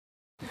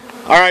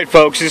Alright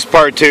folks, this is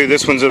part 2.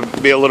 This one's going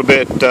to be a little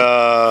bit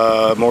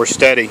more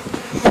steady.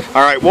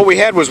 Alright, what we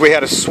had was we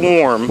had a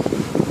swarm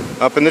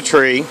up in the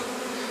tree,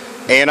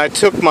 and I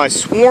took my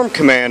swarm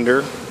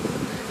commander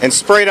and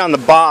sprayed on the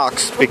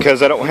box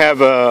because I don't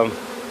have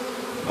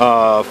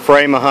a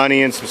frame of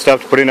honey and some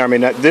stuff to put in there. I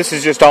mean, this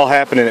is just all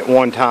happening at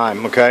one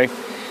time, okay?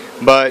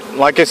 But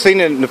like I seen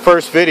in the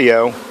first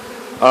video,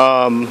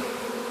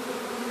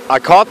 I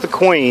caught the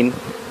queen,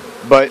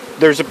 but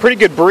there's a pretty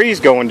good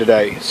breeze going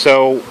today,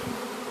 so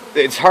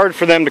it's hard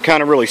for them to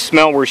kind of really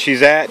smell where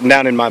she's at and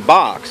down in my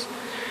box.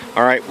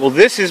 Alright, well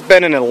this has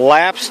been an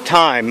elapsed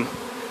time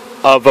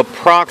of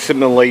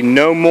approximately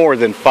no more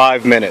than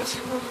 5 minutes,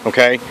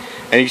 okay?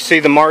 And you see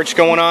the march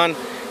going on?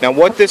 Now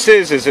what this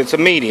is it's a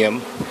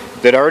medium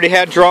that already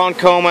had drawn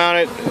comb on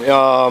it.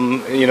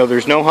 You know,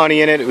 there's no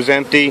honey in it, it was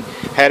empty,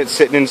 had it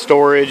sitting in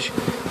storage,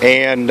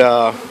 and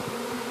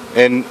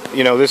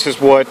you know, this is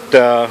what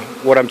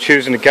I'm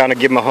choosing to kind of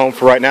give them a home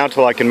for right now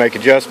until I can make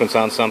adjustments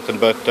on something.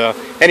 But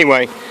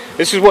anyway,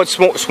 this is what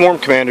Swarm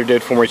Commander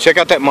did for me. Check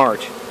out that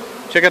march.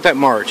 Check out that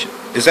march.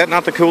 Is that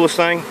not the coolest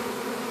thing?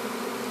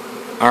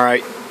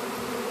 Alright.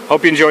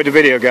 Hope you enjoyed the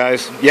video,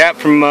 guys. Yeah,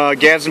 from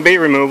Gadsden bee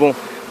removal,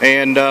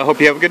 and hope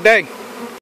you have a good day.